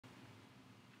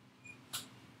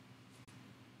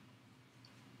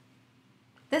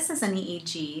This is an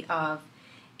EEG of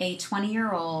a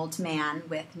 20-year-old man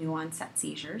with new onset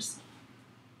seizures.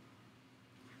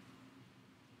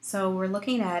 So we're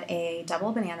looking at a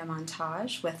double banana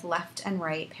montage with left and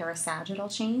right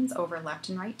parasagittal chains over left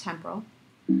and right temporal.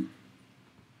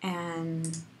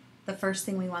 And the first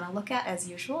thing we want to look at, as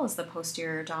usual, is the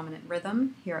posterior dominant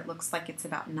rhythm. Here it looks like it's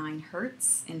about 9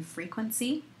 hertz in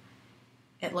frequency.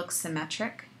 It looks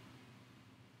symmetric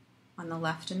on the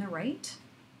left and the right.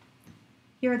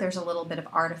 Here there's a little bit of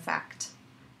artifact,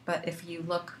 but if you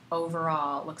look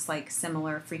overall, it looks like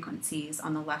similar frequencies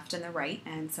on the left and the right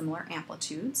and similar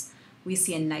amplitudes. We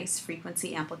see a nice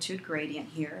frequency amplitude gradient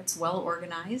here. It's well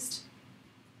organized,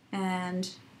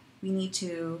 and we need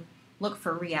to look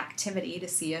for reactivity to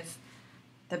see if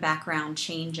the background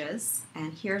changes.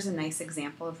 And here's a nice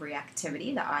example of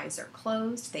reactivity. The eyes are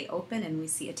closed, they open, and we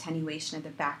see attenuation of the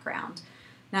background.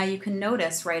 Now you can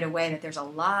notice right away that there's a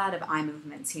lot of eye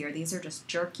movements here. These are just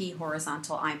jerky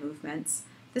horizontal eye movements.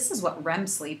 This is what REM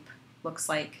sleep looks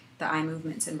like. The eye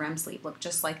movements in REM sleep look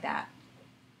just like that.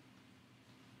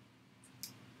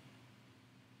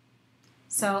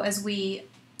 So as we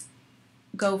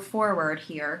go forward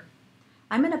here,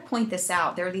 I'm going to point this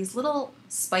out. There are these little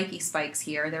spiky spikes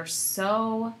here. They're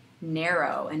so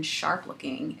narrow and sharp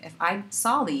looking. If I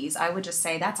saw these, I would just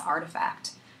say that's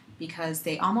artifact, because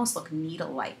they almost look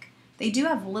needle-like. They do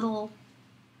have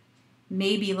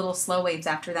maybe little slow waves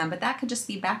after them, but that could just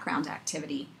be background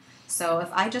activity. So if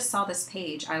I just saw this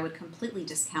page, I would completely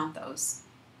discount those.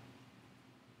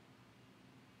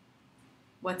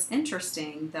 What's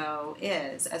interesting, though,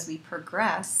 is as we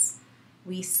progress,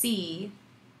 we see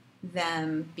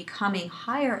them becoming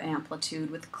higher amplitude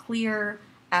with clear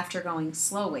after-going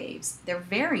slow waves. They're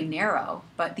very narrow,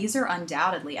 but these are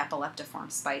undoubtedly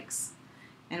epileptiform spikes.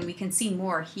 And we can see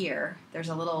more here. There's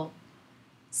a little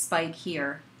spike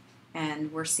here,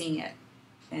 and we're seeing it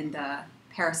in the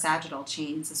parasagittal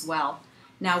chains as well.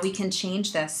 Now we can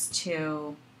change this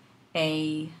to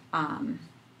a,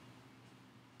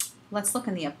 let's look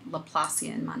in the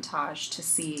Laplacian montage to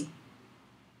see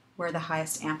where the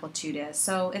highest amplitude is.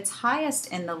 So it's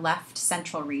highest in the left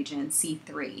central region,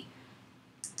 C3.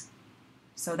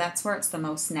 So that's where it's the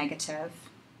most negative.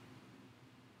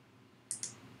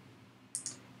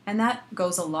 And that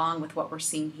goes along with what we're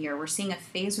seeing here. We're seeing a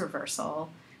phase reversal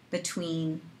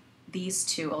between these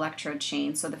two electrode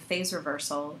chains. So the phase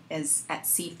reversal is at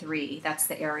C3. That's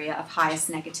the area of highest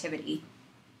negativity.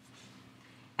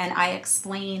 And I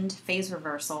explained phase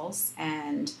reversals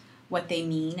and what they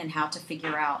mean and how to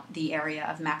figure out the area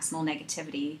of maximal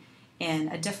negativity in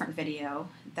a different video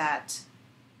that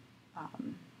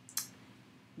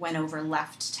went over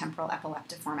left temporal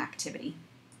epileptiform activity.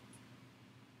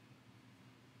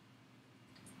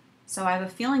 So I have a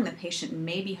feeling the patient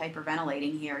may be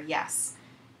hyperventilating here. Yes,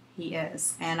 he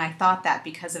is. And I thought that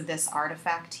because of this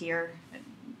artifact here,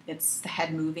 it's the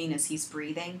head moving as he's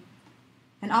breathing.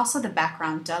 And also the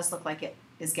background does look like it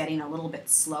is getting a little bit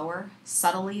slower,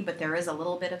 subtly, but there is a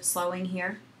little bit of slowing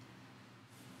here.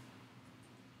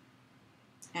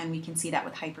 And we can see that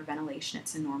with hyperventilation,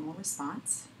 it's a normal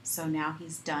response. So now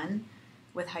he's done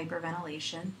with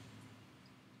hyperventilation.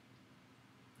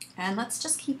 And let's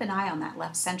just keep an eye on that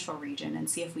left central region and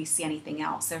see if we see anything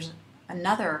else. There's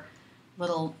another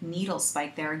little needle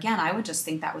spike there. Again, I would just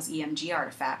think that was EMG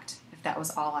artifact if that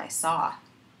was all I saw.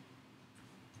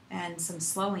 And some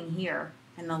slowing here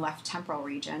in the left temporal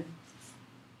region.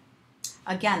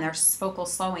 Again, there's focal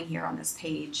slowing here on this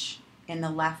page in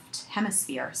the left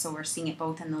hemisphere. So we're seeing it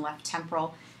both in the left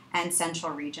temporal and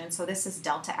central region. So this is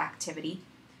delta activity.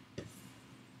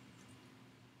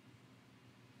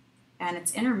 And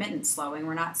it's intermittent slowing.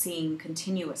 We're not seeing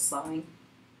continuous slowing.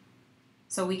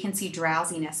 So we can see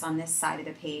drowsiness on this side of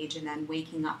the page and then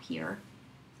waking up here.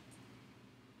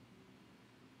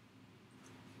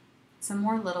 Some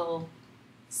more little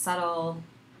subtle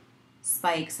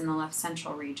spikes in the left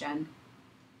central region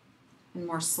and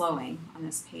more slowing on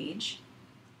this page.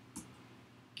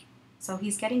 So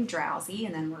he's getting drowsy,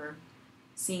 and then we're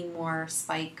seeing more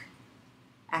spike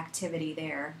activity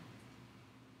there.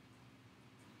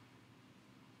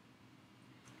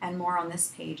 And more on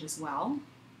this page as well.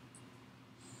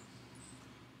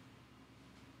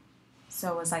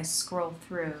 So as I scroll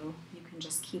through, you can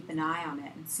just keep an eye on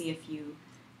it and see if you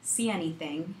see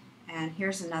anything. And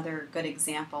here's another good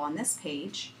example on this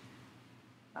page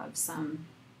of some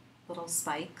little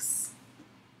spikes.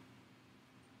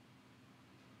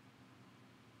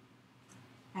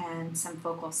 And some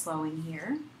focal slowing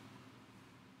here.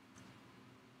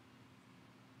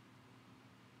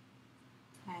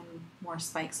 And more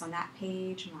spikes on that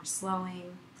page, more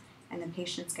slowing, and the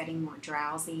patient's getting more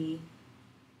drowsy.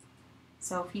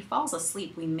 So if he falls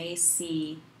asleep, we may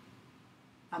see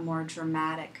a more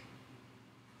dramatic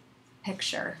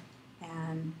picture.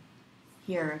 And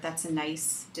here, that's a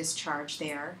nice discharge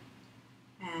there.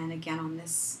 And again on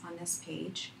this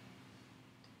page.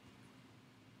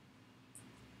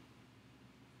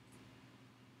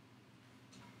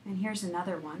 And here's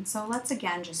another one. So let's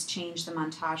again just change the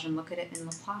montage and look at it in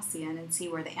Laplacian and see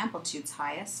where the amplitude's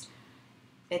highest.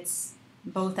 It's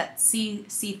both at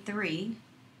C3,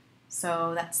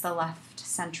 so that's the left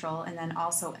central, and then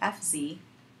also FZ,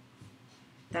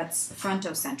 that's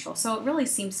frontocentral. So it really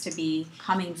seems to be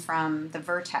coming from the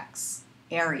vertex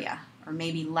area, or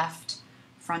maybe left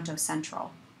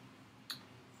frontocentral.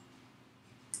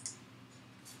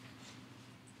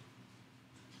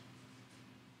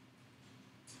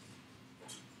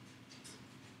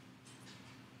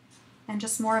 And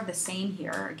just more of the same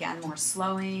here. Again, more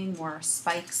slowing, more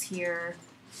spikes here.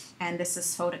 And this is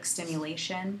photic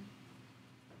stimulation.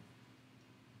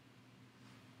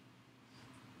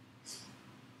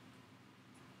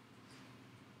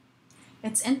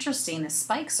 It's interesting, the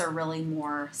spikes are really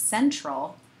more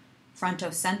central,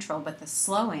 frontocentral, but the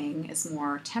slowing is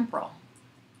more temporal.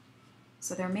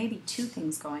 So there may be two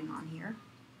things going on here.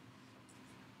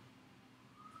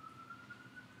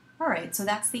 All right, so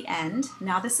that's the end.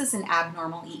 Now this is an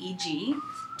abnormal EEG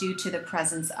due to the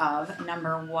presence of,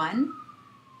 number 1,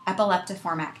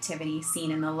 epileptiform activity seen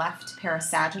in the left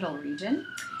parasagittal region,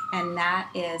 and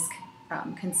that is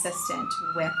consistent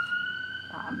with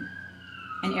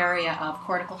an area of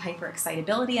cortical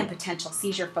hyperexcitability and potential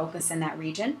seizure focus in that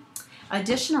region.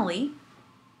 Additionally,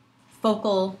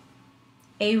 focal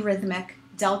arrhythmic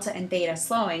delta and beta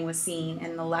slowing was seen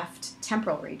in the left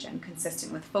temporal region,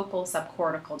 consistent with focal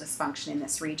subcortical dysfunction in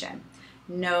this region.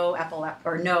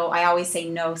 I always say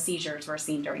no seizures were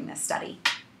seen during this study.